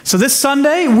So this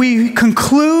Sunday, we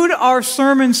conclude our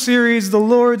sermon series, The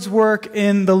Lord's Work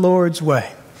in the Lord's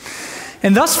Way.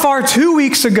 And thus far, 2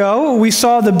 weeks ago, we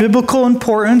saw the biblical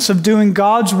importance of doing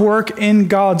God's work in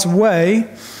God's way.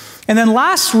 And then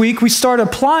last week, we started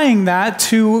applying that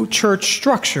to church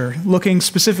structure, looking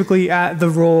specifically at the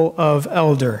role of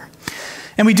elder.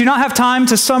 And we do not have time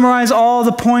to summarize all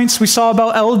the points we saw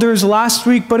about elders last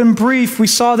week, but in brief, we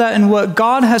saw that in what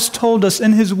God has told us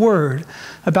in His Word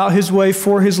about His way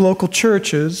for His local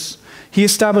churches, He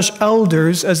established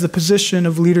elders as the position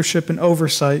of leadership and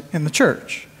oversight in the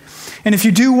church. And if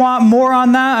you do want more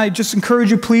on that, I just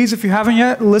encourage you, please, if you haven't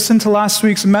yet, listen to last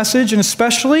week's message, and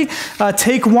especially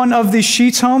take one of these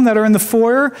sheets home that are in the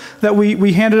foyer that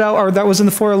we handed out, or that was in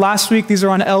the foyer last week. These are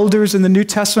on elders in the New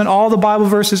Testament, all the Bible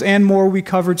verses and more we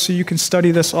covered, so you can study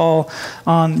this all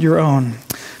on your own.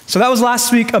 So that was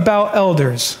last week about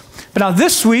elders. But now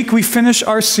this week, we finish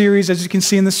our series, as you can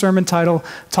see in the sermon title,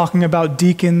 talking about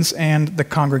deacons and the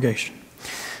congregation.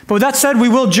 But with that said, we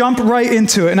will jump right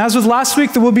into it. And as with last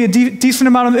week, there will be a decent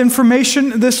amount of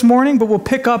information this morning, but we'll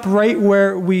pick up right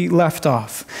where we left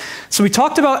off. So we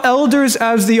talked about elders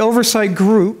as the oversight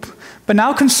group, but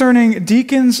now concerning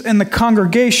deacons and the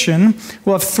congregation,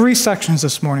 we'll have 3 sections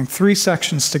this morning, 3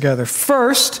 sections together.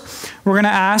 First, we're going to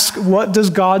ask, what does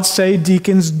God say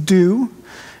deacons do?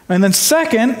 And then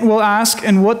second, we'll ask,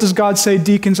 and what does God say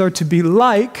deacons are to be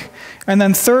like? And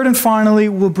then third and finally,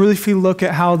 we'll briefly look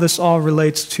at how this all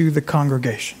relates to the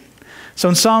congregation. So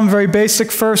in some, very basic.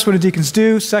 First, what do deacons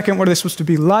do? Second, what are they supposed to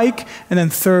be like? And then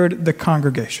third, the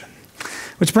congregation.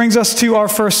 Which brings us to our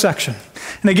first section.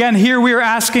 And again, here we are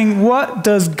asking, what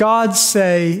does God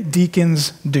say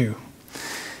deacons do?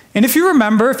 And if you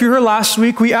remember, if you heard last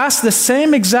week, we asked the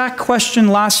same exact question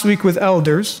last week with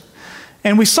elders.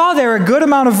 And we saw there a good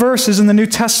amount of verses in the New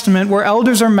Testament where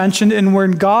elders are mentioned and where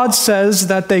God says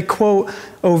that they, quote,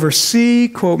 oversee,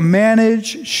 quote,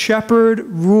 manage, shepherd,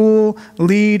 rule,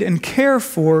 lead, and care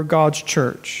for God's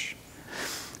church.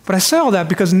 But I say all that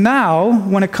because now,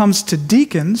 when it comes to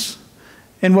deacons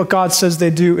and what God says they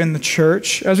do in the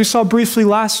church, as we saw briefly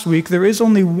last week, there is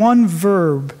only one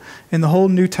verb in the whole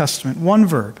New Testament, one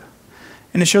verb.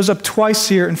 And it shows up twice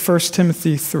here in 1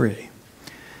 Timothy 3.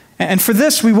 And for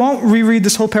this, we won't reread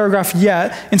this whole paragraph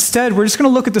yet. Instead, we're just going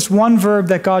to look at this one verb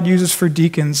that God uses for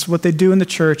deacons, what they do in the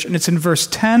church, and it's in verse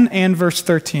 10 and verse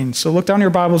 13. So look down in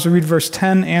your Bibles and read verse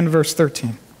 10 and verse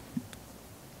 13.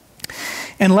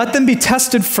 And let them be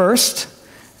tested first,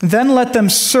 then let them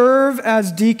serve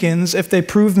as deacons if they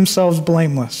prove themselves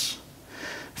blameless.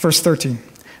 Verse 13.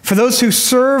 For those who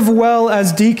serve well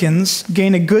as deacons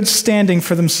gain a good standing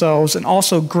for themselves and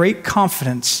also great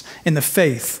confidence in the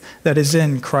faith that is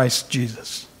in Christ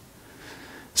Jesus.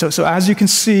 So as you can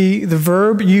see, the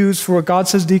verb used for what God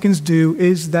says deacons do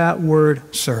is that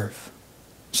word serve.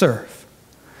 Serve.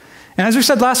 And as we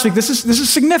said last week, this is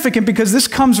significant because this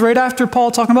comes right after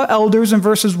Paul talking about elders in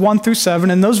verses 1 through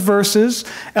 7. In those verses,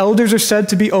 elders are said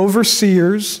to be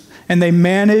overseers, and they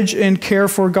manage and care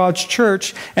for God's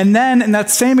church. And then in that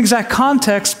same exact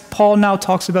context, Paul now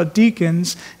talks about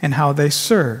deacons and how they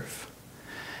serve.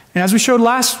 And as we showed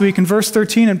last week in verse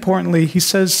 13, importantly, he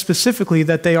says specifically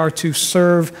that they are to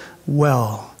serve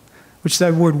well, which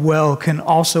that word well can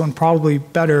also and probably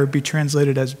better be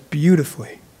translated as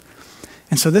beautifully.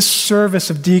 And so this service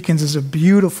of deacons is a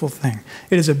beautiful thing.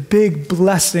 It is a big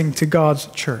blessing to God's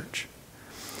church.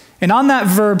 And on that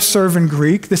verb serve in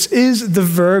Greek, this is the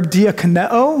verb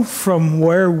diakoneo, from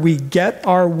where we get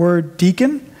our word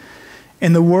deacon.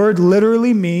 And the word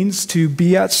literally means to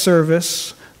be at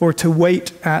service or to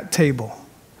wait at table.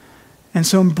 And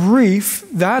so in brief,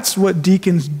 that's what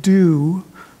deacons do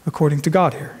according to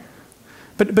God here.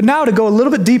 But now to go a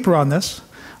little bit deeper on this,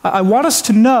 I want us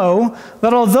to know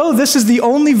that although this is the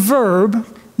only verb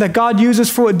that God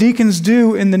uses for what deacons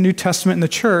do in the New Testament in the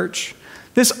church,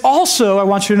 this also, I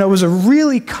want you to know, was a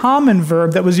really common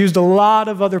verb that was used a lot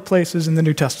of other places in the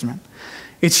New Testament.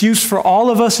 It's used for all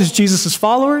of us as Jesus'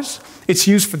 followers, it's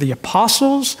used for the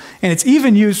apostles, and it's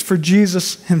even used for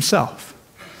Jesus himself.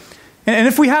 And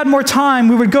if we had more time,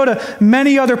 we would go to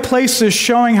many other places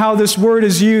showing how this word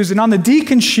is used. And on the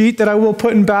deacon sheet that I will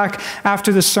put in back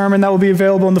after the sermon that will be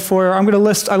available in the foyer, I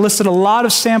listed a lot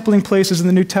of sampling places in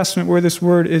the New Testament where this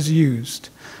word is used.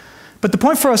 But the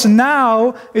point for us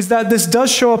now is that this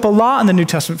does show up a lot in the New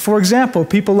Testament. For example,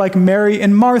 people like Mary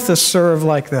and Martha serve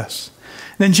like this.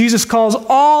 Then Jesus calls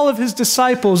all of his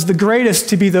disciples, the greatest,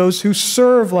 to be those who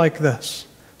serve like this.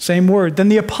 Same word. Then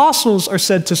the apostles are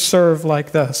said to serve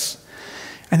like this.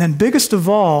 And then biggest of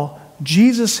all,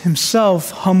 Jesus himself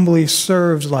humbly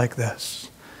serves like this,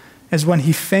 as when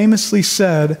he famously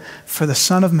said, "For the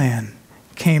Son of Man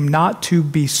came not to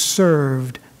be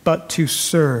served, but to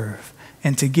serve,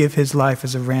 and to give his life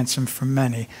as a ransom for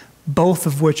many, both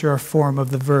of which are a form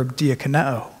of the verb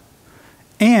diakoneo,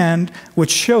 and which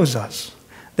shows us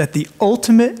that the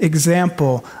ultimate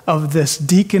example of this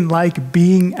deacon-like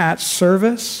being at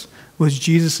service was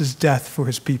Jesus' death for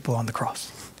his people on the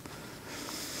cross.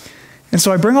 And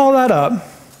so I bring all that up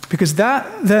because that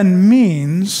then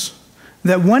means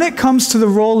that when it comes to the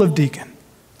role of deacon,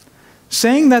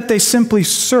 saying that they simply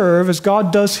serve, as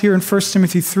God does here in 1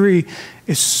 Timothy 3,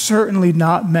 is certainly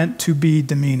not meant to be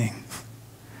demeaning.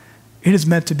 It is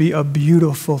meant to be a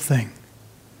beautiful thing.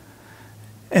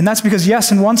 And that's because,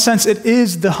 yes, in one sense, it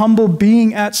is the humble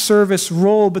being at service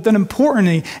role, but then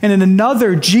importantly, and in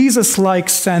another Jesus-like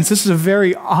sense, this is a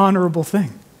very honorable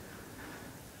thing.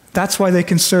 That's why they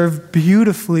can serve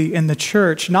beautifully in the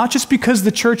church, not just because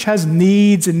the church has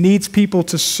needs and needs people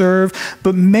to serve,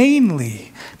 but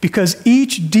mainly because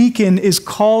each deacon is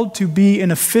called to be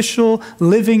an official,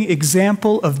 living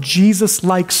example of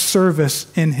Jesus-like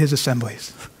service in his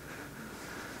assemblies.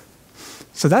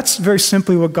 So that's very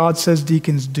simply what God says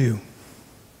deacons do.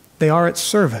 They are at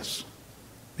service.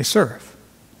 They serve.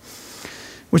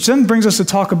 Which then brings us to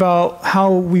talk about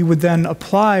how we would then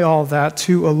apply all that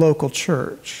to a local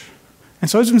church. And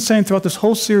so as I've been saying throughout this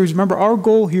whole series, remember our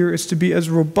goal here is to be as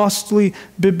robustly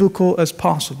biblical as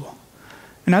possible.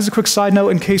 And as a quick side note,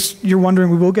 in case you're wondering,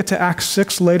 we will get to Acts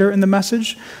 6 later in the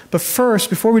message. But first,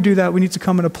 before we do that, we need to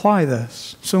come and apply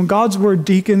this. So in God's word,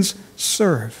 deacons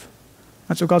serve.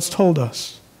 That's what God's told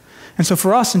us. And so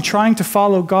for us, in trying to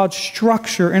follow God's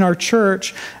structure in our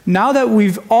church, now that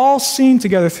we've all seen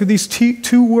together through these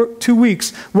two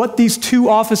weeks what these two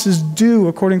offices do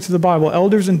according to the Bible,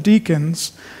 elders and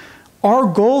deacons, our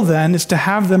goal then is to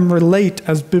have them relate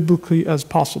as biblically as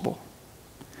possible.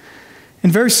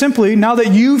 And very simply, now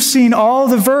that you've seen all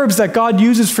the verbs that God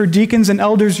uses for deacons and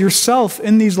elders yourself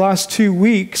in these last 2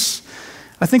 weeks,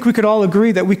 I think we could all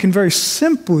agree that we can very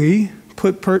simply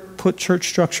put church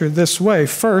structure this way.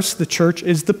 First, the church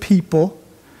is the people.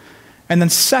 And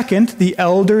then second, the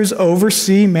elders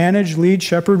oversee, manage, lead,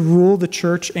 shepherd, rule the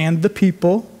church and the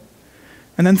people.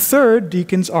 And then third,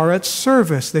 deacons are at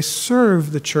service. They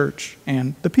serve the church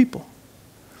and the people.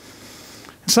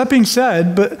 So that being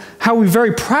said, but how we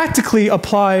very practically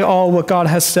apply all what God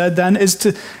has said then is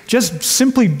to just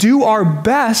simply do our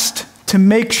best to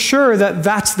make sure that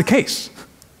that's the case,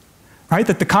 right?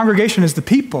 That the congregation is the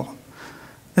people.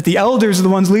 That the elders are the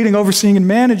ones leading, overseeing, and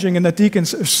managing, and that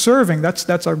deacons are serving.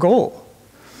 That's our goal.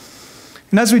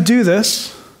 And as we do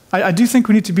this, I do think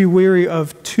we need to be wary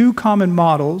of two common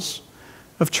models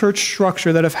of church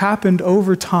structure that have happened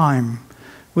over time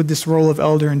with this role of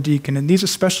elder and deacon. And these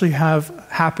especially have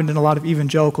happened in a lot of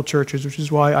evangelical churches, which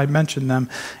is why I mentioned them.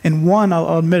 And one,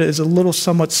 I'll admit it, is a little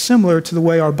somewhat similar to the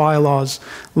way our bylaws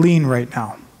lean right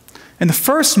now. And the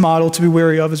first model to be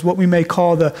wary of is what we may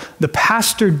call the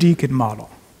pastor-deacon model.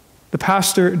 The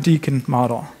pastor-deacon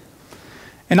model.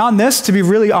 And on this, to be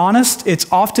really honest, it's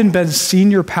often been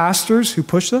senior pastors who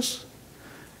push this,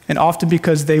 and often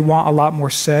because they want a lot more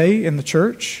say in the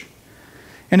church.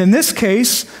 And in this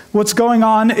case, what's going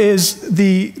on is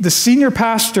the senior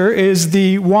pastor is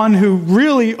the one who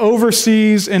really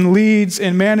oversees and leads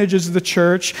and manages the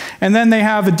church, and then they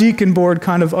have a deacon board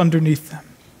kind of underneath them.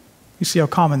 You see how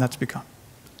common that's become.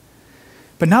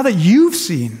 But now that you've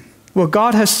seen what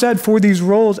God has said for these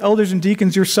roles, elders and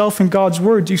deacons, yourself in God's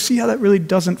word, do you see how that really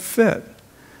doesn't fit?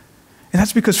 And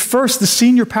that's because first, the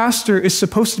senior pastor is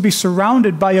supposed to be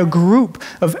surrounded by a group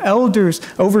of elders,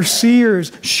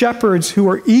 overseers, shepherds who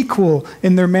are equal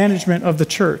in their management of the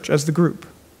church as the group.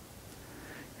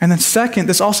 And then second,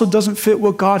 this also doesn't fit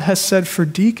what God has said for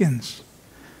deacons,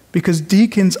 because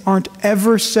deacons aren't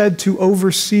ever said to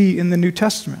oversee in the New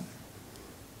Testament.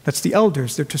 That's the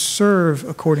elders. They're to serve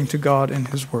according to God and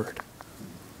his word.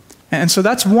 And so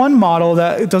that's one model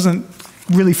that doesn't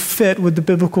really fit with the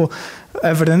biblical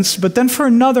evidence. But then for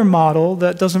another model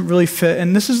that doesn't really fit,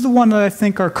 and this is the one that I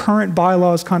think our current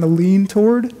bylaws kind of lean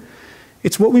toward,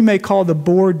 it's what we may call the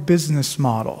board business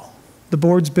model, the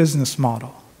board's business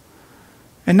model.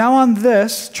 And now on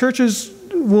this, churches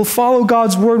will follow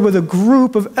God's word with a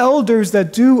group of elders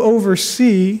that do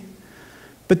oversee.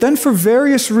 But then for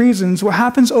various reasons, what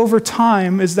happens over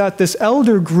time is that this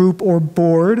elder group or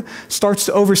board starts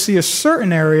to oversee a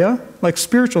certain area, like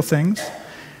spiritual things,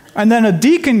 and then a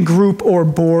deacon group or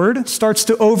board starts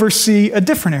to oversee a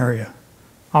different area,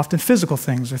 often physical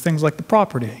things or things like the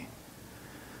property.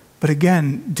 But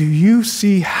again, do you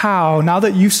see how, now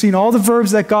that you've seen all the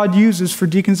verbs that God uses for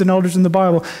deacons and elders in the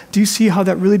Bible, do you see how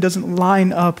that really doesn't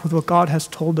line up with what God has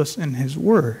told us in his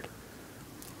word?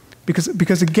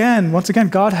 Because again, once again,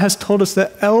 God has told us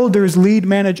that elders lead,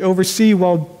 manage, oversee,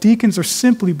 while deacons are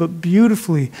simply but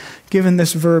beautifully given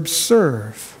this verb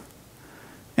serve.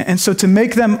 And so to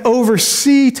make them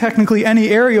oversee technically any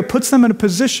area puts them in a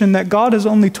position that God has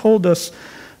only told us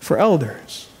for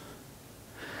elders.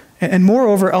 And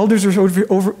moreover, elders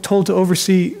are told to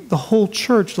oversee the whole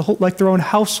church, like their own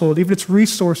household, even its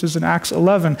resources in Acts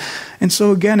 11. And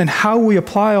so again, in how we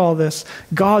apply all this,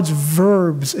 God's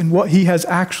verbs and what he has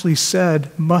actually said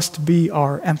must be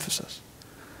our emphasis.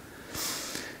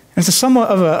 And it's somewhat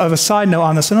of a side note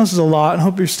on this. I know this is a lot, and I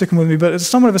hope you're sticking with me, but it's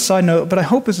somewhat of a side note, but I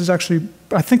think this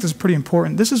is pretty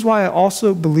important. This is why I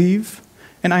also believe,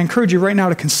 and I encourage you right now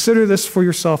to consider this for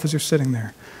yourself as you're sitting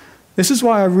there. This is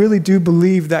why I really do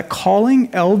believe that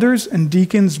calling elders and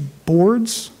deacons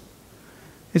boards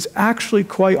is actually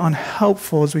quite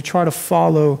unhelpful as we try to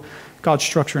follow God's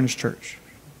structure in his church.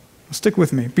 Stick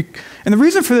with me. And the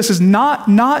reason for this is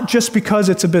not just because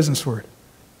it's a business word.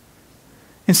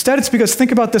 Instead, it's because,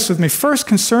 think about this with me. First,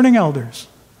 concerning elders,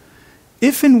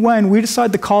 if and when we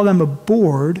decide to call them a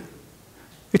board,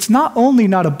 it's not only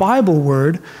not a Bible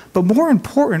word, but more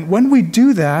important, when we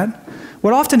do that,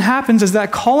 what often happens is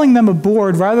that calling them a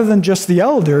board rather than just the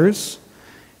elders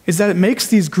is that it makes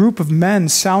these group of men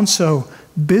sound so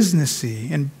businessy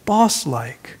and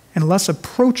boss-like and less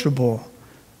approachable,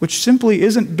 which simply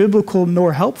isn't biblical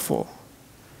nor helpful.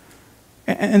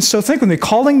 And so think with me,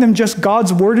 calling them just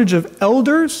God's wordage of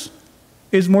elders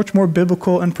is much more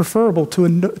biblical and preferable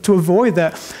to avoid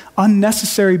that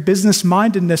unnecessary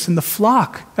business-mindedness in the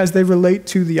flock as they relate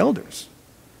to the elders.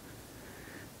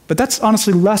 But that's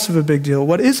honestly less of a big deal.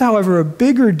 What is, however, a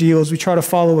bigger deal as we try to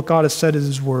follow what God has said in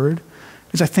his word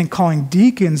is, I think, calling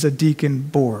deacons a deacon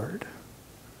board.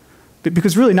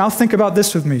 Because really, now think about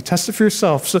this with me. Test it for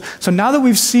yourself. So now that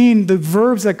we've seen the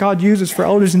verbs that God uses for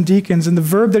elders and deacons, and the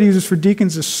verb that he uses for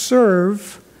deacons is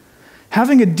serve,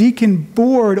 having a deacon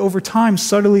board over time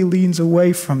subtly leans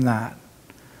away from that.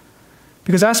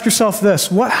 Because ask yourself this,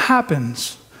 what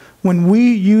happens when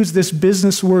we use this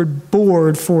business word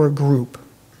board for a group?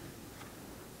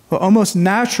 Well, almost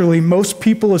naturally, most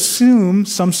people assume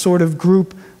some sort of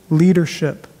group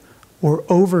leadership or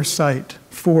oversight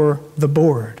for the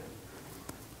board.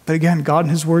 But again, God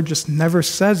in his word just never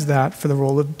says that for the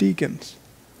role of deacons.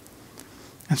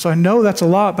 And so I know that's a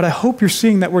lot, but I hope you're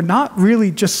seeing that we're not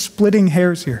really just splitting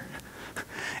hairs here.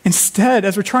 Instead,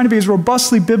 as we're trying to be as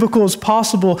robustly biblical as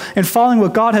possible and following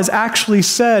what God has actually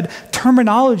said,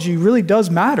 terminology really does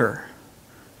matter.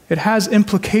 It has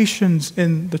implications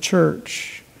in the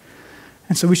church.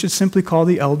 And so we should simply call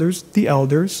the elders,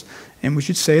 and we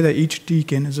should say that each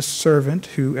deacon is a servant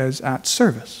who is at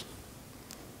service.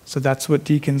 So that's what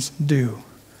deacons do.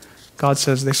 God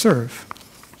says they serve.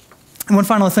 And one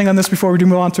final thing on this before we do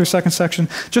move on to our second section.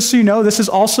 Just so you know, this is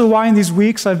also why in these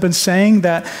weeks I've been saying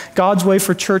that God's way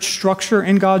for church structure,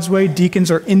 in God's way,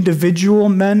 deacons are individual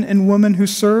men and women who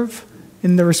serve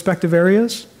in their respective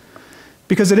areas.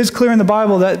 Because it is clear in the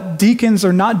Bible that deacons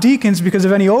are not deacons because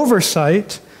of any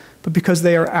oversight, but because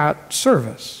they are at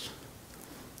service.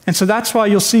 And so that's why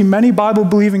you'll see many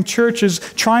Bible-believing churches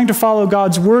trying to follow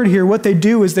God's word here. What they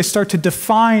do is they start to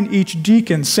define each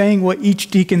deacon, saying what each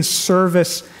deacon's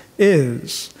service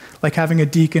is, like having a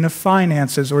deacon of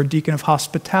finances or a deacon of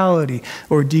hospitality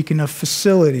or a deacon of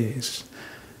facilities,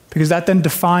 because that then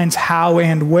defines how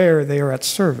and where they are at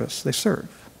service, they serve.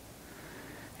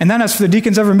 And then as for the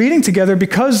deacons ever meeting together,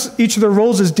 because each of their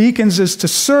roles as deacons is to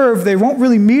serve, they won't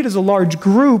really meet as a large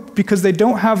group because they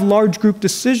don't have large group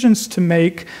decisions to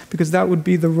make, because that would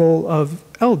be the role of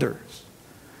elders.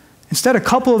 Instead, a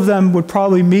couple of them would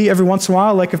probably meet every once in a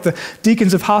while, like if the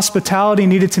deacons of hospitality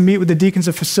needed to meet with the deacons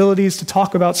of facilities to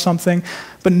talk about something.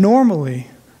 But normally,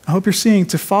 I hope you're seeing,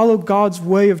 to follow God's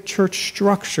way of church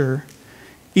structure,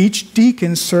 each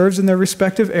deacon serves in their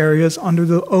respective areas under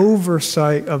the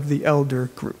oversight of the elder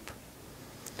group.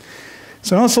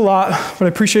 So I know it's a lot, but I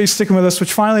appreciate you sticking with us,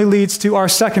 which finally leads to our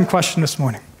second question this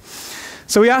morning.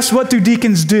 So we asked, what do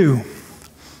deacons do?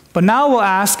 But now we'll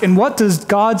ask, and what does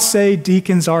God say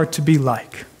deacons are to be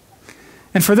like?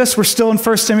 And for this, we're still in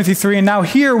 1 Timothy 3. And now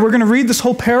here, we're going to read this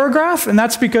whole paragraph. And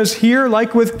that's because here,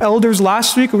 like with elders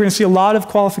last week, we're going to see a lot of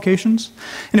qualifications.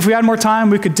 And if we had more time,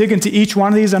 we could dig into each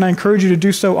one of these. And I encourage you to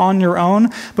do so on your own.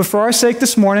 But for our sake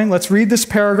this morning, let's read this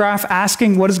paragraph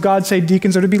asking, what does God say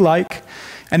deacons are to be like?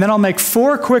 And then I'll make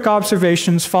 4 quick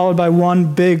observations followed by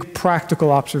one big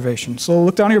practical observation. So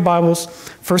look down at your Bibles,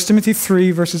 1 Timothy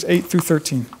 3, verses 8 through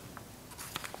 13.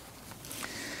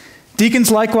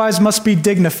 Deacons likewise must be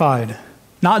dignified,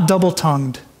 not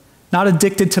double-tongued, not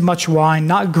addicted to much wine,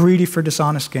 not greedy for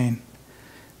dishonest gain.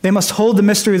 They must hold the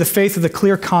mystery of the faith with a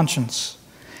clear conscience.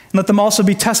 And let them also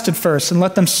be tested first, and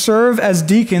let them serve as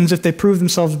deacons if they prove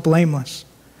themselves blameless.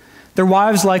 Their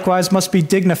wives likewise must be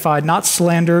dignified, not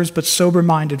slanderers, but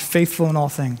sober-minded, faithful in all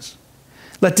things.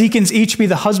 Let deacons each be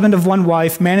the husband of one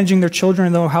wife, managing their children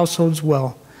and their households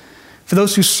well. For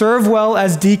those who serve well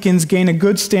as deacons gain a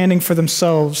good standing for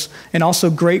themselves, and also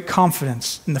great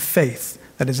confidence in the faith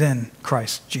that is in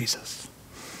Christ Jesus.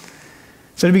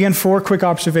 So to begin, 4 quick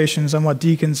observations on what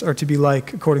deacons are to be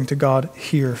like according to God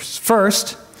here.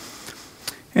 First,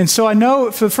 and so I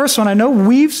know, for the first one, I know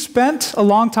we've spent a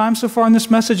long time so far in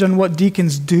this message on what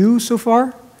deacons do so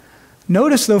far.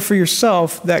 Notice, though, for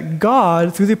yourself that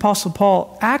God, through the Apostle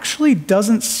Paul, actually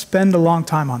doesn't spend a long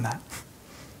time on that.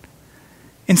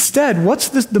 Instead, what's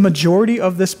the majority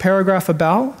of this paragraph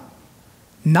about?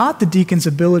 Not the deacon's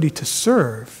ability to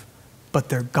serve, but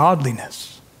their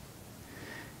godliness.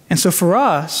 And so for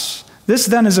us, this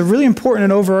then is a really important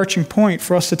and overarching point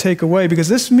for us to take away, because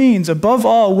this means, above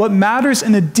all, what matters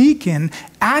in a deacon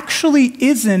actually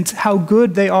isn't how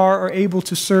good they are or able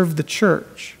to serve the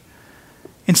church.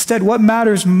 Instead, what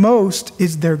matters most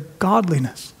is their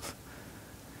godliness.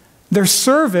 Their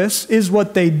service is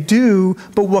what they do,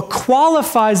 but what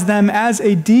qualifies them as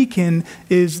a deacon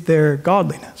is their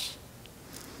godliness.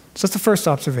 So that's the first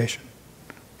observation.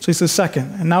 So he says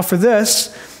second. And now for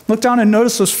this, look down and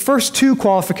notice those first 2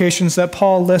 qualifications that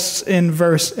Paul lists in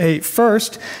verse 8.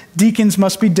 First, deacons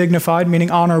must be dignified,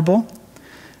 meaning honorable.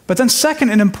 But then second,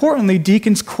 and importantly,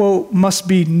 deacons, quote, must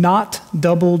be not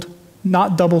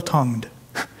double-tongued.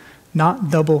 Not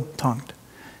double-tongued.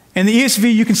 In the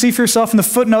ESV, you can see for yourself in the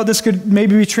footnote, this could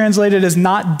maybe be translated as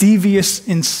not devious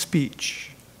in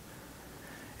speech.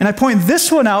 And I point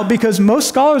this one out because most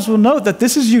scholars will note that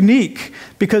this is unique,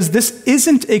 because this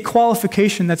isn't a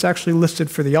qualification that's actually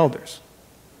listed for the elders.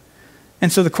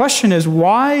 And so the question is,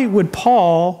 why would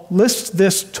Paul list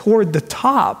this toward the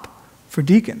top for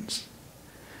deacons?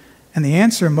 And the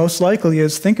answer most likely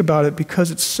is, think about it,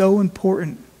 because it's so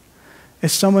important.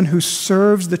 As someone who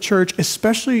serves the church,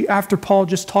 especially after Paul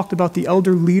just talked about the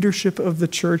elder leadership of the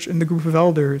church and the group of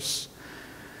elders,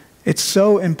 it's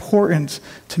so important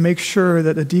to make sure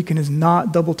that a deacon is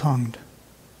not double-tongued,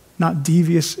 not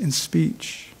devious in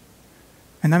speech.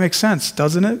 And that makes sense,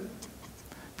 doesn't it?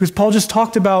 Because Paul just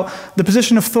talked about the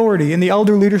position of authority in the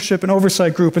elder leadership and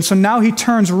oversight group. And so now he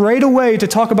turns right away to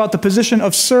talk about the position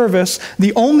of service,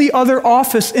 the only other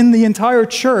office in the entire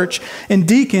church, in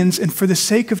deacons, and for the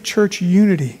sake of church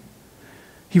unity.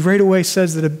 He right away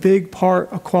says that a big part,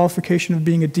 a qualification of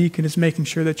being a deacon is making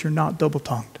sure that you're not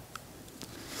double-tongued.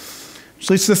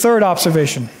 So leads to the third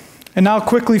observation. And now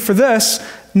quickly for this,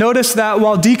 notice that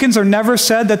while deacons are never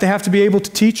said that they have to be able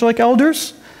to teach like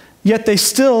elders, yet they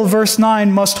still, verse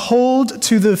 9, must hold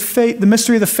to the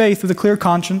mystery of the faith with a clear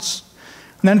conscience.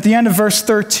 And then at the end of verse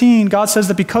 13, God says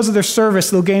that because of their service,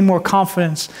 they'll gain more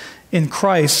confidence in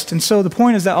Christ. And so the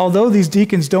point is that although these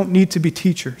deacons don't need to be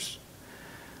teachers,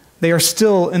 they are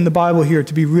still in the Bible here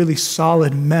to be really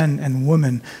solid men and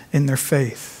women in their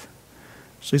faith.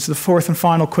 So it's the fourth and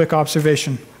final quick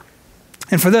observation.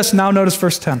 And for this, now notice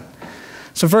verse 10.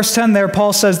 So verse 10 there,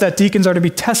 Paul says that deacons are to be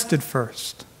tested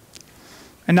first.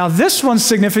 And now this one's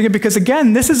significant because,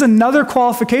 again, this is another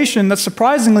qualification that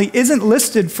surprisingly isn't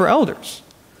listed for elders.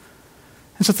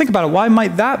 And so think about it. Why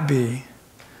might that be?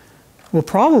 Well,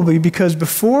 probably because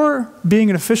before being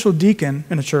an official deacon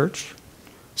in a church,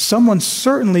 someone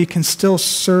certainly can still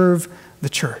serve the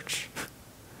church.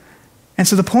 And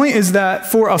so the point is that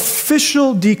for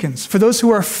official deacons, for those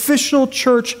who are official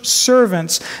church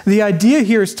servants, the idea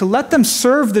here is to let them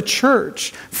serve the church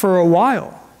for a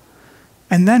while.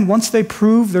 And then once they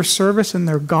prove their service and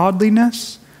their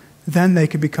godliness, then they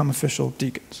can become official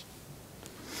deacons.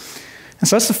 And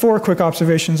so that's the 4 quick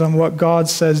observations on what God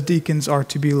says deacons are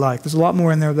to be like. There's a lot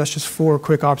more in there, but that's just 4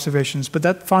 quick observations. But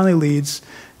that finally leads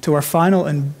to our final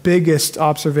and biggest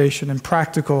observation and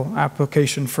practical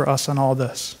application for us on all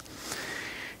this.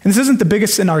 And this isn't the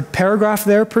biggest in our paragraph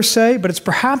there per se, but it's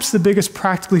perhaps the biggest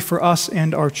practically for us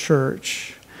and our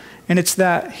church. And it's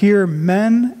that here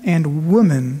men and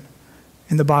women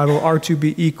in the Bible are to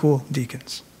be equal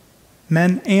deacons.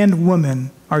 Men and women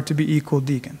are to be equal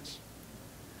deacons.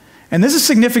 And this is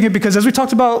significant because, as we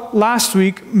talked about last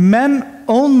week, men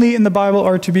only in the Bible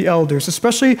are to be elders,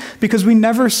 especially because we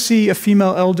never see a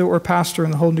female elder or pastor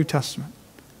in the whole New Testament.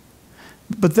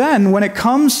 But then, when it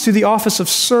comes to the office of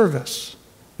service,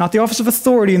 not the office of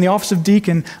authority and the office of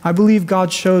deacon, I believe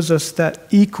God shows us that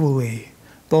equally,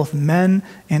 both men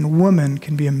and women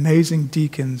can be amazing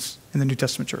deacons in the New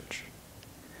Testament church.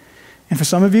 And for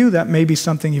some of you, that may be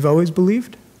something you've always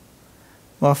believed.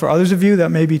 Well, for others of you, that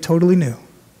may be totally new.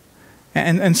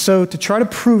 And so to try to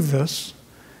prove this,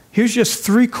 Here's just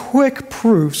 3 quick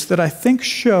proofs that I think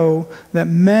show that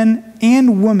men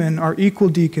and women are equal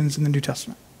deacons in the New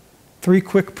Testament. 3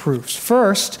 quick proofs.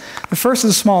 First, the first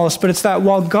is the smallest, but it's that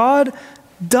while God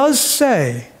does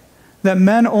say that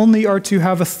men only are to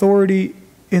have authority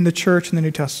in the church in the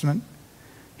New Testament,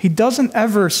 he doesn't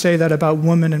ever say that about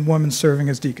women and women serving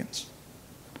as deacons.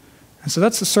 And so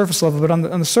that's the surface level, but on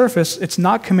the surface, it's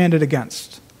not commanded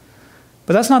against.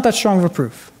 But that's not that strong of a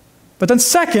proof. But then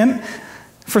second,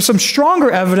 for some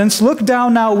stronger evidence, look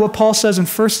down now at what Paul says in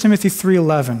 1 Timothy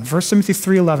 3:11. 1 Timothy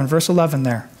 3:11, verse 11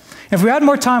 there. If we had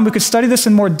more time, we could study this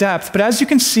in more depth, but as you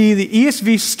can see, the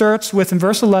ESV starts with, in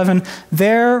verse 11,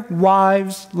 their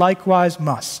wives likewise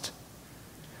must.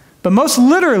 But most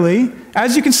literally,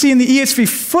 as you can see in the ESV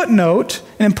footnote,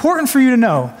 and important for you to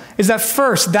know, is that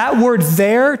first, that word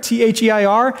there,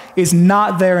 T-H-E-I-R, is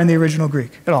not there in the original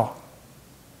Greek at all.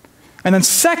 And then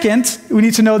second, we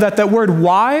need to know that that word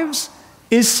wives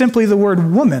is simply the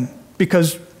word woman,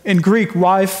 because in Greek,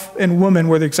 wife and woman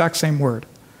were the exact same word.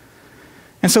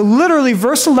 And so literally,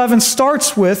 verse 11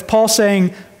 starts with Paul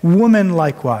saying, woman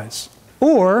likewise,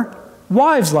 or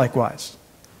wives likewise.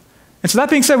 And so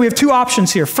that being said, we have 2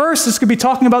 options here. First, this could be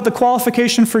talking about the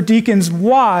qualification for deacons'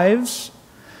 wives,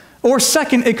 or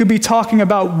second, it could be talking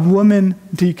about women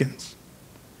deacons.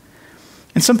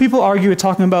 And some people argue it's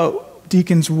talking about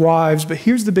deacons' wives, but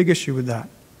here's the big issue with that.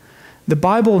 The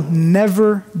Bible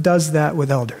never does that with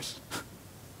elders.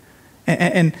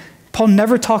 And Paul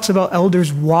never talks about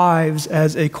elders' wives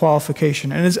as a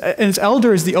qualification. And as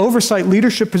elder is the oversight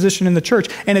leadership position in the church,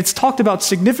 and it's talked about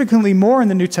significantly more in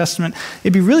the New Testament.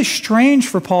 It'd be really strange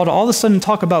for Paul to all of a sudden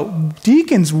talk about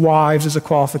deacons' wives as a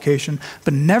qualification,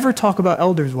 but never talk about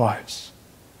elders' wives.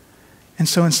 And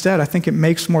so instead, I think it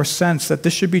makes more sense that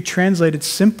this should be translated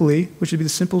simply, which would be the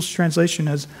simplest translation,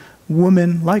 as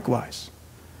woman likewise,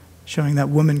 showing that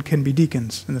women can be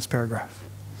deacons in this paragraph.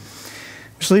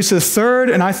 Which leads to the third,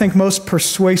 and I think most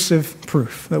persuasive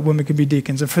proof that women can be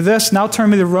deacons. And for this, now turn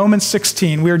me to Romans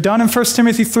 16. We are done in 1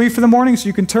 Timothy 3 for the morning, so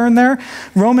you can turn there.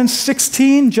 Romans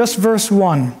 16, just verse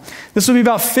 1. This will be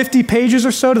about 50 pages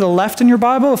or so to the left in your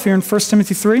Bible if you're in 1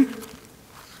 Timothy 3.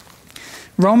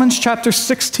 Romans chapter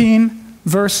 16,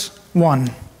 verse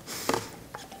 1.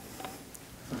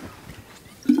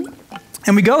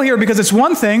 And we go here because it's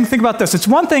one thing, think about this, it's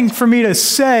one thing for me to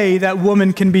say that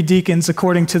women can be deacons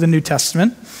according to the New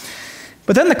Testament.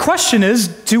 But then the question is,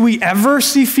 do we ever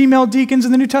see female deacons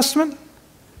in the New Testament?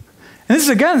 And this is,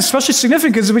 again, especially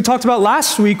significant because as we talked about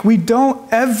last week, we don't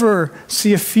ever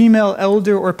see a female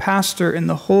elder or pastor in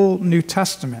the whole New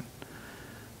Testament.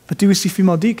 But do we see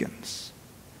female deacons?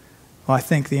 Well, I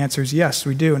think the answer is yes,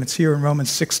 we do, and it's here in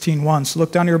Romans 16:1. So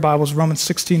look down to your Bibles, Romans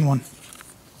 16:1.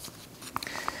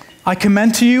 I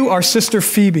commend to you our sister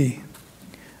Phoebe,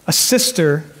 a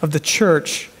sister of the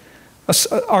church,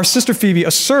 our sister Phoebe, a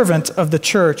servant of the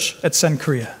church at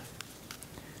Cenchrea.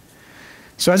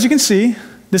 So as you can see,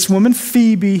 this woman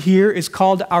Phoebe here is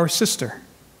called our sister.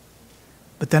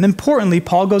 But then importantly,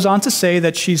 Paul goes on to say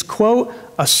that she's, quote,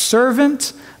 a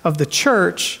servant of the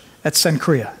church at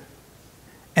Cenchrea.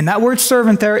 And that word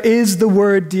servant there is the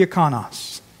word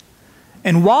diakonos.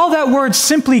 And while that word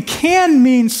simply can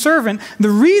mean servant,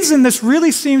 the reason this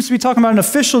really seems to be talking about an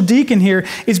official deacon here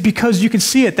is because you can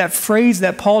see it, that phrase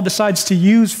that Paul decides to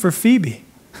use for Phoebe.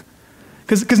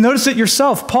 Because notice it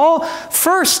yourself. Paul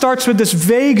first starts with this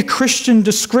vague Christian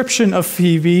description of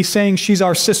Phoebe, saying she's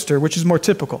our sister, which is more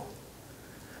typical.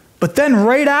 But then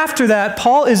right after that,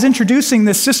 Paul is introducing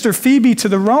this sister Phoebe to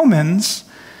the Romans,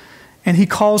 and he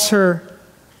calls her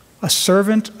a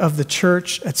servant of the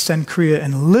church at Cenchrea,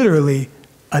 and literally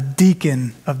a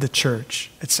deacon of the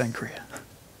church at Cenchrea.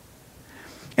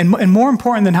 And more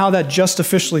important than how that just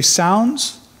officially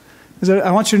sounds, is that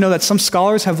I want you to know that some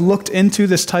scholars have looked into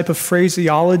this type of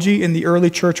phraseology in the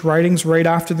early church writings right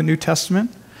after the New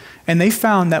Testament, and they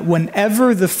found that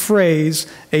whenever the phrase,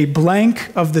 a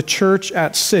blank of the church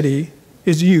at city,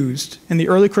 is used in the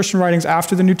early Christian writings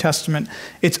after the New Testament,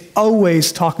 it's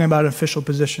always talking about an official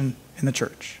position in the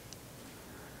church.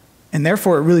 And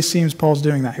therefore, it really seems Paul's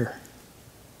doing that here.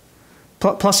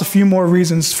 Plus a few more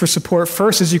reasons for support.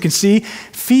 First, as you can see,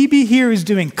 Phoebe here is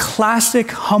doing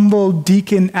classic, humble,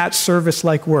 deacon at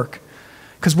service-like work.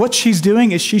 Because what she's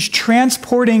doing is she's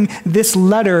transporting this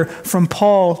letter from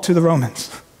Paul to the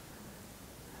Romans.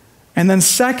 And then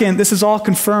second, this is all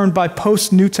confirmed by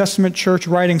post-New Testament church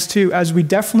writings too, as we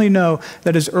definitely know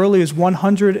that as early as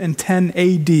 110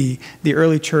 AD, the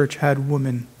early church had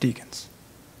women deacons.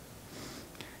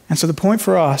 And so the point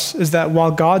for us is that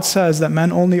while God says that men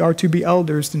only are to be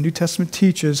elders, the New Testament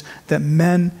teaches that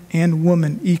men and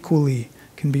women equally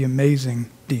can be amazing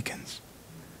deacons.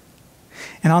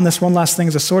 And on this one last thing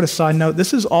as a sort of side note,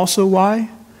 this is also why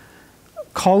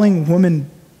calling women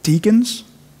deacons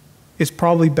is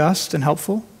probably best and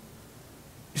helpful.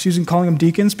 Just calling them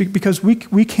deacons, because we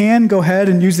can go ahead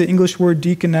and use the English word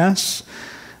deaconess,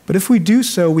 but if we do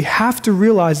so, we have to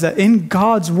realize that in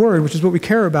God's word, which is what we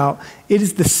care about, it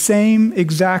is the same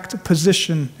exact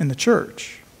position in the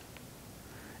church.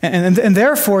 And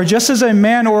therefore, just as a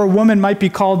man or a woman might be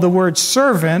called the word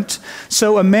servant,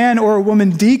 so a man or a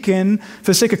woman deacon, for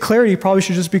the sake of clarity, probably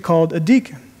should just be called a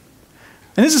deacon.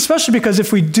 And this is especially because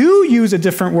if we do use a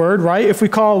different word, right? If we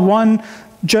call one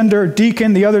gender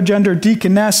deacon, the other gender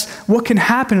deaconess, what can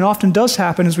happen, and often does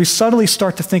happen, is we subtly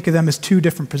start to think of them as two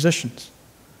different positions.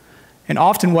 And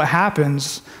often what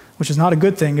happens, which is not a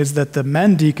good thing, is that the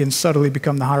men deacons subtly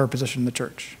become the higher position in the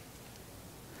church.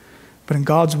 But in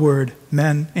God's word,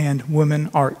 men and women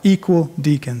are equal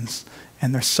deacons,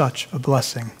 and they're such a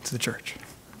blessing to the church.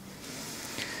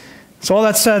 So all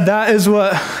that said, that is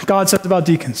what God says about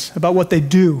deacons, about what they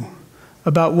do,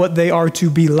 about what they are to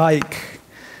be like.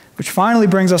 Which finally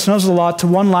brings us, knows a lot, to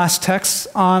one last text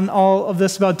on all of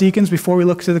this about deacons before we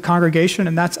look to the congregation,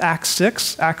 and that's Acts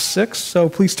 6. Acts 6, so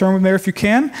please turn with me there if you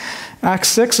can. Acts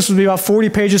 6, this will be about 40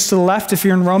 pages to the left if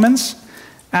you're in Romans.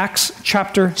 Acts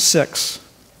chapter 6.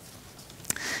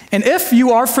 And if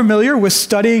you are familiar with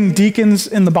studying deacons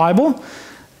in the Bible,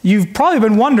 you've probably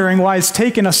been wondering why it's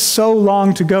taken us so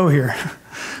long to go here.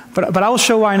 But I will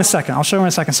show why in a second.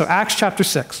 So Acts chapter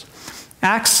 6.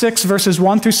 Acts 6 verses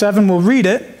 1 through 7, we'll read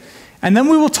it. And then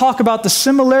we will talk about the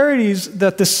similarities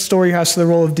that this story has to the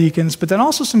role of deacons, but then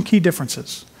also some key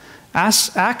differences.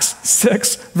 Acts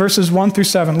 6 verses 1 through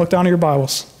 7. Look down at your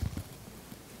Bibles.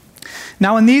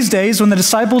 Now in these days, when the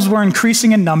disciples were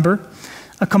increasing in number,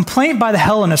 a complaint by the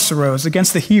Hellenists arose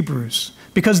against the Hebrews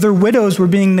because their widows were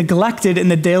being neglected in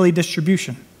the daily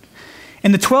distribution.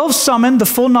 And the 12 summoned the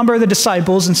full number of the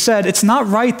disciples and said, "It's not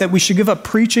right that we should give up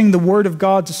preaching the word of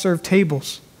God to serve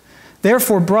tables.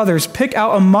 Therefore, brothers, pick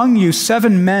out among you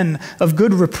 7 men of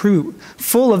good repute,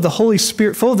 full of the Holy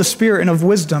Spirit, full of the Spirit and of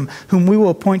wisdom, whom we will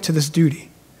appoint to this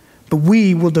duty. But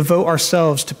we will devote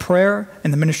ourselves to prayer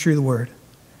and the ministry of the word."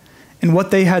 And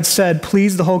what they had said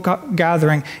pleased the whole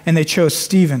gathering, and they chose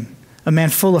Stephen, a man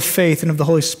full of faith and of the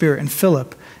Holy Spirit, and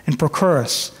Philip, and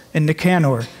Prochorus, and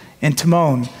Nicanor, and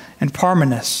Timon, and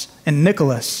Parmenas, and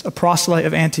Nicholas, a proselyte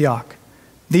of Antioch.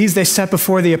 These they set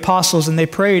before the apostles, and they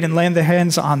prayed and laid their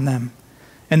hands on them.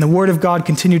 And the word of God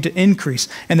continued to increase,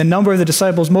 and the number of the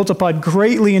disciples multiplied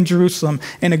greatly in Jerusalem,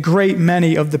 and a great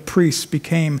many of the priests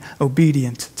became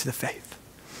obedient to the faith.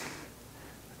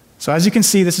 So as you can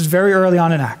see, this is very early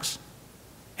on in Acts.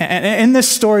 And in this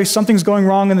story, something's going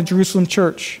wrong in the Jerusalem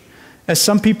church, as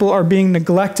some people are being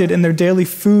neglected in their daily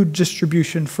food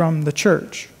distribution from the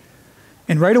church.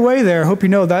 And right away there, I hope you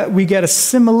know that we get a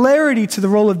similarity to the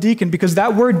role of deacon, because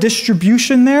that word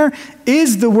distribution there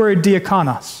is the word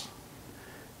diakonos.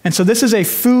 And so this is a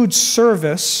food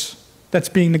service that's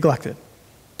being neglected.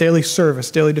 Daily service,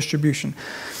 daily distribution.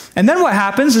 And then what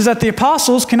happens is that the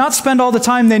apostles cannot spend all the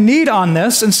time they need on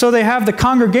this, and so they have the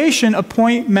congregation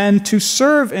appoint men to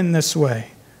serve in this way.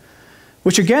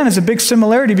 Which again is a big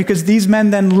similarity, because these men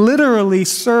then literally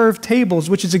serve tables,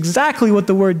 which is exactly what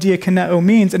the word diakoneo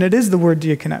means, and it is the word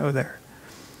diakoneo there.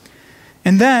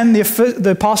 And then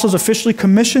the apostles officially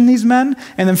commission these men,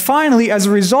 and then finally, as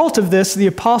a result of this, the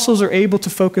apostles are able to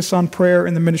focus on prayer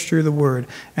and the ministry of the word,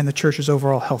 and the church is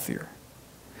overall healthier.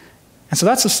 And so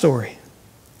that's the story.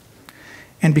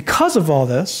 And because of all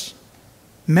this,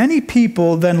 many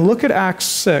people then look at Acts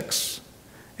 6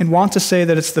 and want to say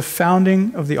that it's the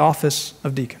founding of the office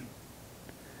of deacon.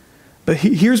 But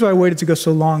here's why I waited to go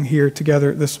so long here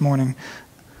together this morning.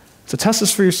 So test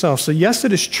this for yourself. So yes,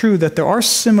 it is true that there are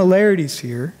similarities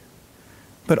here,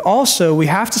 but also we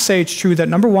have to say it's true that,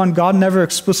 number one, God never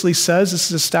explicitly says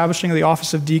this is establishing the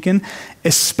office of deacon,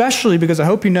 especially because I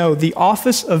hope you know the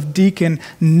office of deacon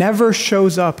never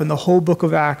shows up in the whole book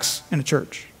of Acts in a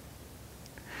church.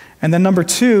 And then number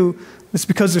two, it's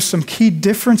because there's some key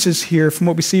differences here from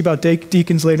what we see about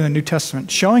deacons later in the New Testament,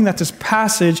 showing that this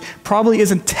passage probably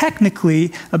isn't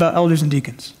technically about elders and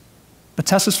deacons. But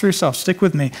test this for yourself. Stick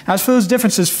with me. As for those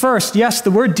differences, first, yes,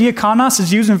 the word diakonos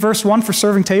is used in verse 1 for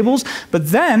serving tables,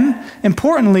 but then,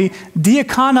 importantly,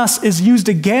 diakonos is used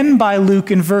again by Luke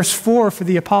in verse 4 for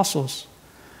the apostles.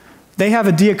 They have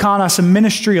a diakonos, a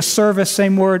ministry, a service,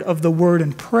 same word, of the word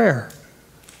and prayer.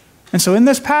 And so in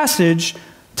this passage,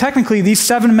 technically, these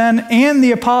 7 men and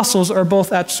the apostles are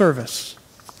both at service.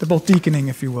 They're both deaconing,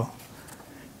 if you will.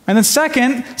 And then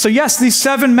second, so yes, these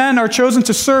 7 men are chosen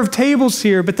to serve tables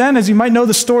here, but then, as you might know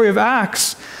the story of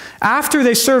Acts, after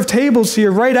they serve tables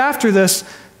here, right after this,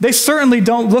 they certainly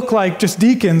don't look like just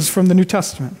deacons from the New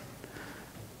Testament.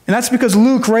 And that's because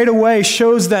Luke right away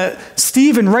shows that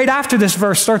Stephen, right after this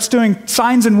verse, starts doing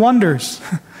signs and wonders.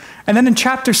 And then in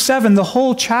chapter 7, the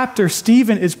whole chapter,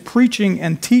 Stephen is preaching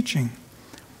and teaching.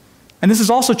 And this is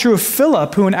also true of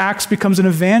Philip, who in Acts becomes an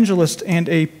evangelist and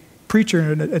a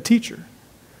preacher and a teacher.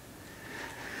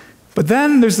 But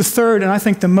then there's the third, and I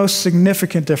think the most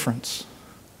significant difference.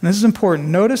 And this is important.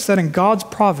 Notice that in God's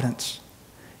providence,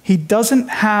 he doesn't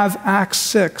have Acts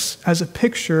 6 as a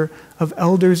picture of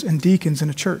elders and deacons in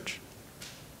a church.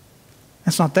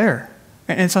 It's not there.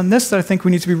 And it's on this that I think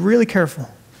we need to be really careful.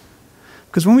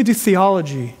 Because when we do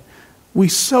theology, we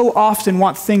so often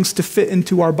want things to fit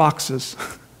into our boxes.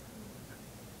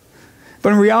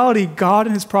 But in reality, God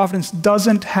in his providence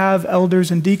doesn't have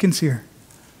elders and deacons here.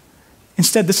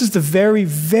 Instead, this is the very,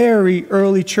 very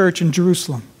early church in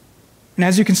Jerusalem. And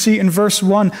as you can see in verse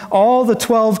 1, all the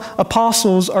 12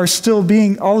 apostles are still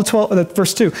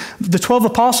verse 2, the 12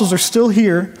 apostles are still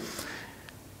here,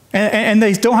 and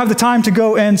they don't have the time to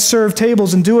go and serve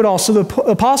tables and do it all. So the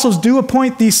apostles do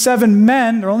appoint these 7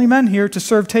 men, they're only men here, to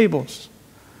serve tables.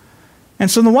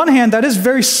 And so on the one hand, that is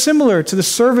very similar to the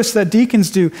service that deacons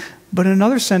do. But in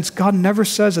another sense, God never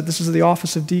says that this is the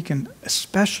office of deacon,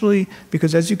 especially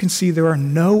because, as you can see, there are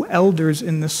no elders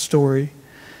in this story,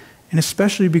 and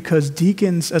especially because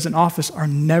deacons as an office are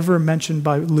never mentioned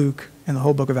by Luke in the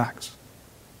whole book of Acts.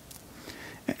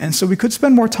 And so we could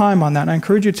spend more time on that, and I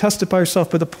encourage you to test it by yourself,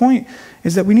 but the point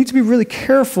is that we need to be really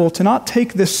careful to not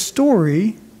take this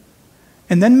story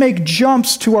and then make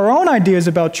jumps to our own ideas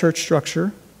about church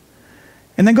structure,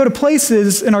 and then go to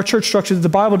places in our church structure that the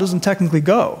Bible doesn't technically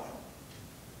go.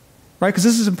 Right? Because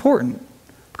this is important.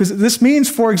 Because this means,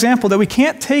 for example, that we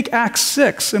can't take Acts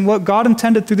 6 and what God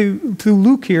intended through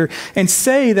Luke here and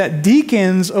say that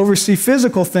deacons oversee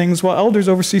physical things while elders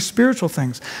oversee spiritual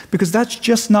things. Because that's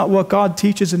just not what God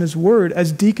teaches in his word,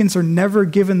 as deacons are never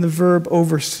given the verb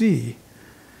oversee.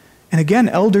 And again,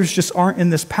 elders just aren't in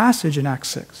this passage in Acts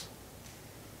 6.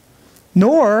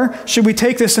 Nor should we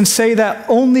take this and say that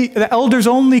the elders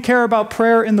only care about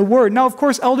prayer in the Word. Now, of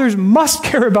course, elders must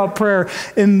care about prayer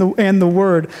in the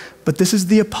Word. But this is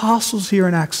the apostles here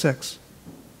in Acts 6,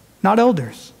 not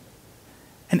elders.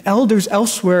 And elders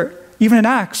elsewhere, even in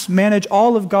Acts, manage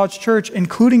all of God's church,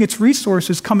 including its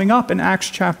resources coming up in Acts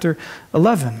chapter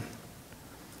 11.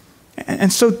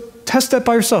 And so test that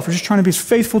by yourself. We're just trying to be as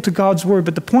faithful to God's word.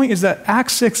 But the point is that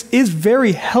Acts 6 is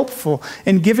very helpful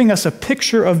in giving us a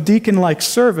picture of deacon-like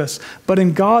service. But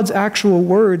in God's actual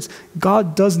words,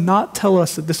 God does not tell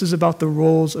us that this is about the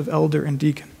roles of elder and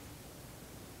deacon.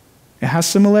 It has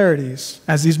similarities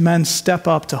as these men step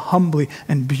up to humbly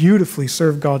and beautifully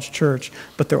serve God's church.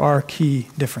 But there are key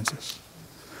differences.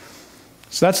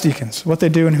 So that's deacons, what they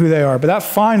do and who they are. But that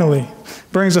finally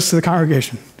brings us to the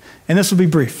congregation. And this will be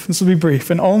brief.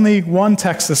 And only one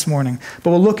text this morning.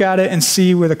 But we'll look at it and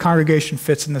see where the congregation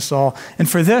fits in this all. And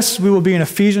for this, we will be in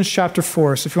Ephesians chapter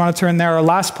 4. So if you want to turn there, our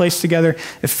last place together,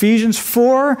 Ephesians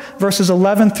 4, verses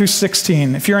 11 through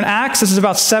 16. If you're in Acts, this is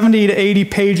about 70 to 80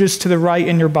 pages to the right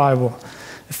in your Bible.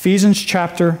 Ephesians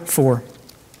chapter 4.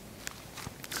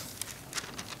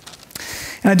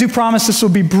 And I do promise this will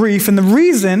be brief. And the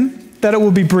reason that it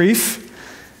will be brief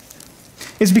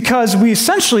is because we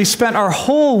essentially spent our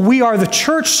whole We Are the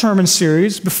Church sermon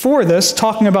series before this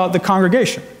talking about the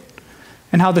congregation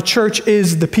and how the church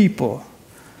is the people.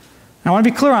 And I want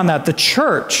to be clear on that. The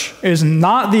church is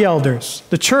not the elders.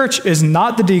 The church is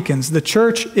not the deacons. The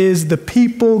church is the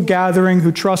people gathering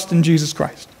who trust in Jesus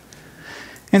Christ.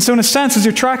 And so in a sense, as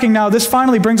you're tracking now, this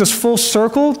finally brings us full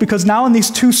circle, because now in these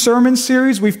 2 sermon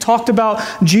series, we've talked about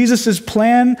Jesus'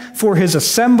 plan for his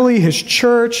assembly, his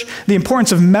church, the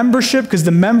importance of membership, because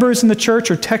the members in the church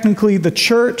are technically the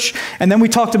church. And then we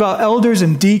talked about elders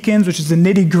and deacons, which is the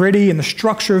nitty-gritty and the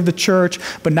structure of the church.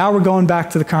 But now we're going back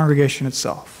to the congregation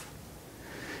itself.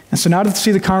 And so now to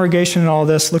see the congregation and all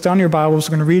this, look down in your Bibles.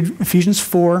 We're going to read Ephesians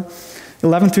 4,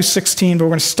 11 through 16, but we're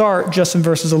going to start just in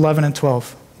verses 11 and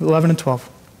 12. 11 and 12.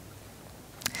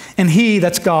 And he,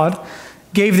 that's God,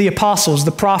 gave the apostles,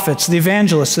 the prophets, the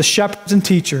evangelists, the shepherds and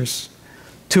teachers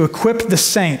to equip the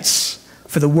saints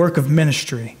for the work of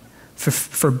ministry,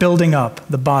 for building up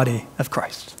the body of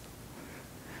Christ.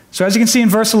 So as you can see in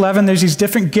verse 11, there's these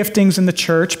different giftings in the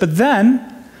church. But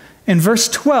then in verse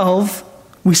 12,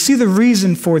 we see the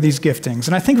reason for these giftings.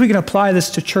 And I think we can apply this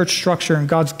to church structure and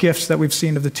God's gifts that we've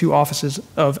seen of the 2 offices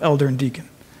of elder and deacon.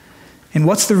 And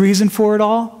what's the reason for it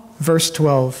all? Verse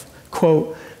 12,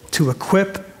 quote, to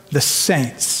equip the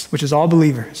saints, which is all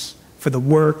believers, for the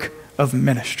work of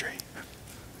ministry.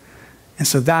 And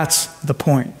so that's the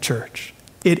point, church.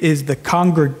 It is the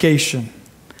congregation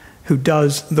who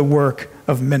does the work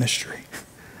of ministry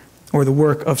or the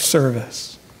work of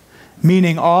service.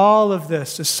 Meaning all of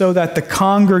this is so that the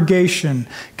congregation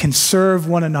can serve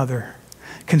one another,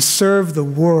 can serve the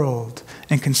world,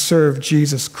 and can serve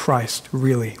Jesus Christ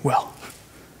really well.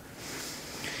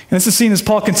 And this is seen as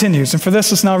Paul continues. And for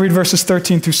this, let's now read verses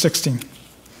 13 through 16.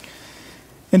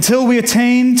 Until we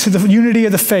attain to the unity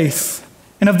of the faith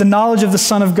and of the knowledge of the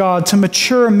Son of God, to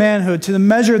mature manhood, to the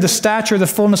measure of the stature of the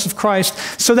fullness of Christ,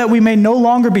 so that we may no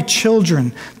longer be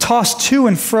children, tossed to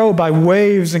and fro by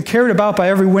waves and carried about by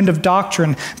every wind of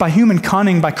doctrine, by human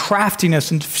cunning, by craftiness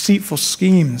and deceitful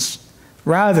schemes.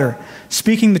 Rather,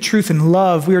 speaking the truth in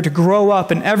love, we are to grow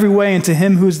up in every way into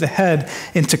him who is the head,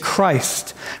 into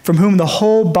Christ, from whom the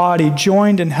whole body,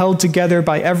 joined and held together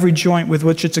by every joint with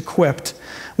which it's equipped,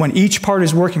 when each part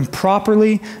is working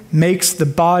properly, makes the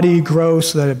body grow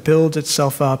so that it builds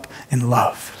itself up in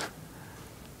love.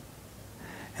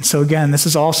 And so again, this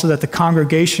is also that the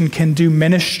congregation can do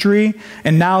ministry,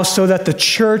 and now so that the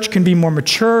church can be more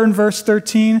mature in verse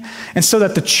 13, and so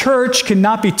that the church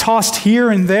cannot be tossed here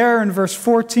and there in verse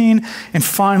 14, and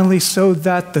finally so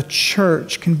that the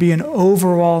church can be an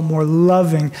overall more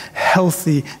loving,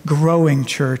 healthy, growing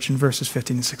church in verses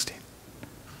 15 and 16.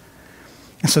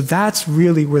 And so that's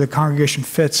really where the congregation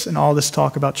fits in all this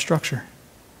talk about structure.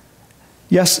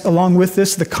 Yes, along with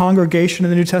this, the congregation in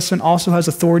the New Testament also has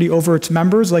authority over its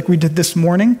members, like we did this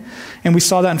morning. And we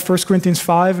saw that in 1 Corinthians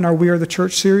 5 in our We Are the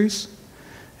Church series.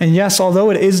 And yes, although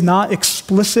it is not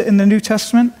explicit in the New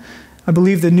Testament, I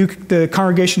believe the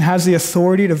congregation has the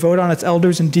authority to vote on its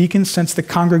elders and deacons, since the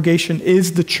congregation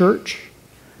is the church.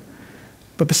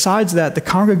 But besides that, the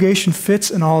congregation fits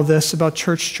in all this about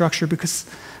church structure, because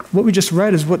what we just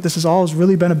read is what this has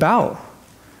really been about.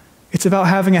 It's about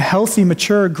having a healthy,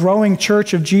 mature, growing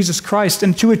church of Jesus Christ.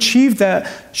 And to achieve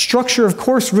that, structure, of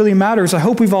course, really matters. I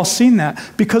hope we've all seen that.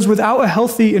 Because without a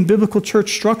healthy and biblical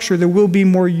church structure, there will be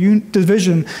more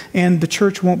division, and the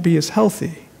church won't be as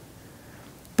healthy.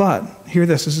 But, hear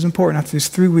this is important after these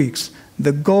 3 weeks.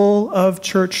 The goal of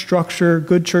church structure,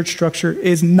 good church structure,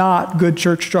 is not good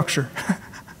church structure.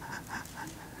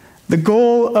 The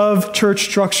goal of church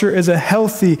structure is a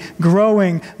healthy,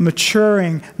 growing,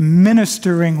 maturing,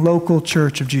 ministering local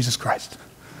church of Jesus Christ.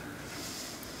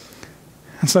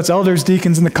 And so that's elders,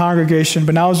 deacons, and the congregation.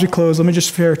 But now as we close, let me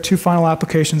just share 2 final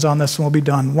applications on this and we'll be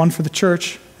done. One for the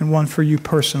church and one for you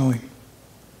personally.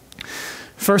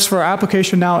 First, for our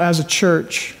application now as a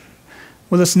church,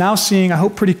 with us now seeing, I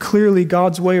hope pretty clearly,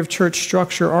 God's way of church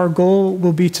structure, our goal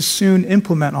will be to soon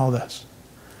implement all this.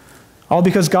 All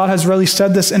because God has really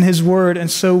said this in his word, and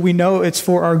so we know it's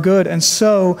for our good. And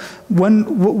so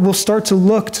when we'll start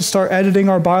editing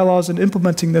our bylaws and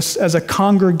implementing this as a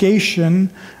congregation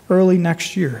early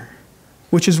next year,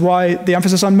 which is why the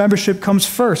emphasis on membership comes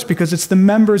first, because it's the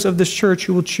members of this church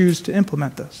who will choose to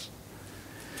implement this.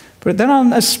 But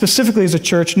then specifically as a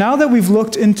church, now that we've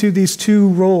looked into these 2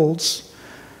 roles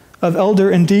of elder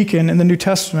and deacon in the New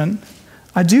Testament,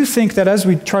 I do think that as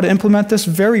we try to implement this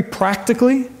very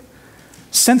practically,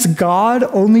 since God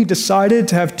only decided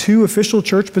to have 2 official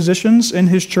church positions in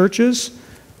his churches,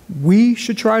 we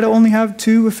should try to only have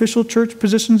 2 official church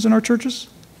positions in our churches?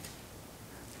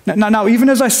 Now, even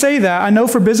as I say that, I know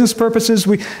for business purposes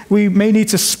we may need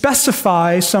to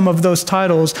specify some of those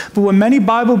titles, but what many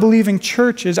Bible-believing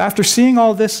churches, after seeing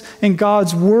all this in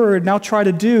God's word, now try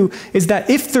to do is that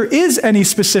if there is any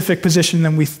specific position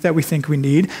that we think we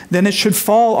need, then it should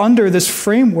fall under this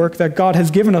framework that God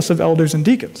has given us of elders and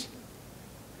deacons.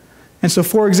 And so,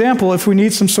 for example, if we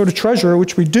need some sort of treasurer,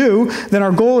 which we do, then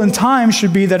our goal in time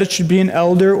should be that it should be an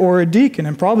elder or a deacon,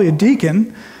 and probably a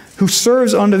deacon who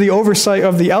serves under the oversight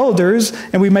of the elders,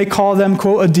 and we may call them,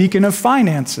 quote, a deacon of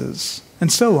finances,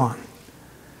 and so on.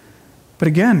 But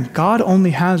again, God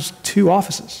only has 2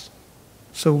 offices,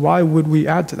 so why would we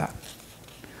add to that?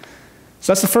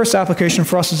 So that's the first application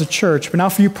for us as a church. But now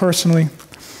for you personally,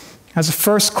 as a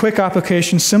first quick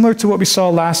application, similar to what we saw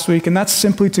last week, and that's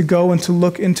simply to go and to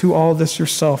look into all this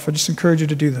yourself. I just encourage you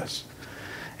to do this.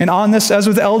 And on this, as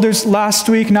with elders last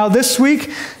week, now this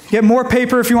week, get more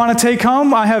paper if you want to take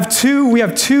home. We have 2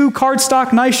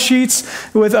 cardstock nice sheets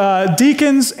with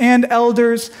deacons and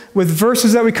elders with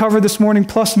verses that we covered this morning,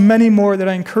 plus many more that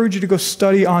I encourage you to go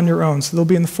study on your own. So they'll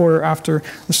be in the foyer after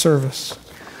the service.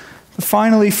 But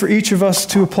finally, for each of us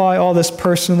to apply all this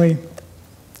personally,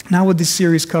 now with this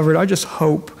series covered, I just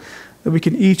hope that we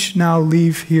can each now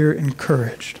leave here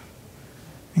encouraged.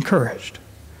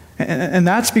 And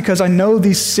that's because I know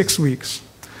these 6 weeks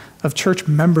of church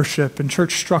membership and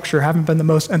church structure haven't been the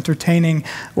most entertaining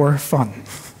or fun.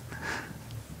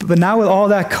 But now with all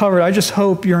that covered, I just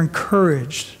hope you're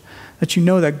encouraged that you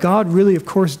know that God really, of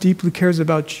course, deeply cares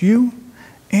about you,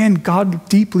 and God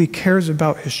deeply cares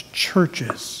about his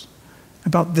churches,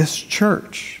 about this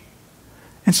church.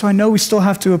 And so I know we still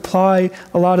have to apply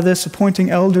a lot of this,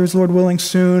 appointing elders, Lord willing,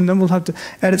 soon. Then we'll have to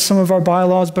edit some of our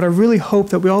bylaws, but I really hope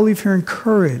that we all leave here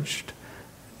encouraged,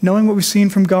 knowing what we've seen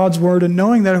from God's word, and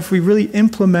knowing that if we really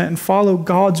implement and follow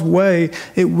God's way,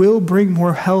 it will bring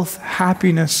more health,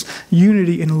 happiness,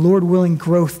 unity, and Lord willing,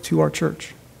 growth to our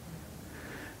church.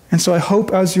 And so I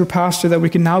hope as your pastor that we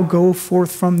can now go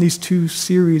forth from these two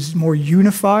series more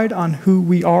unified on who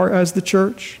we are as the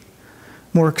church,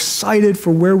 more excited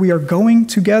for where we are going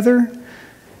together,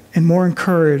 and more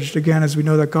encouraged, again, as we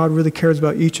know that God really cares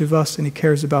about each of us and he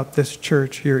cares about this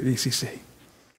church here at ECC.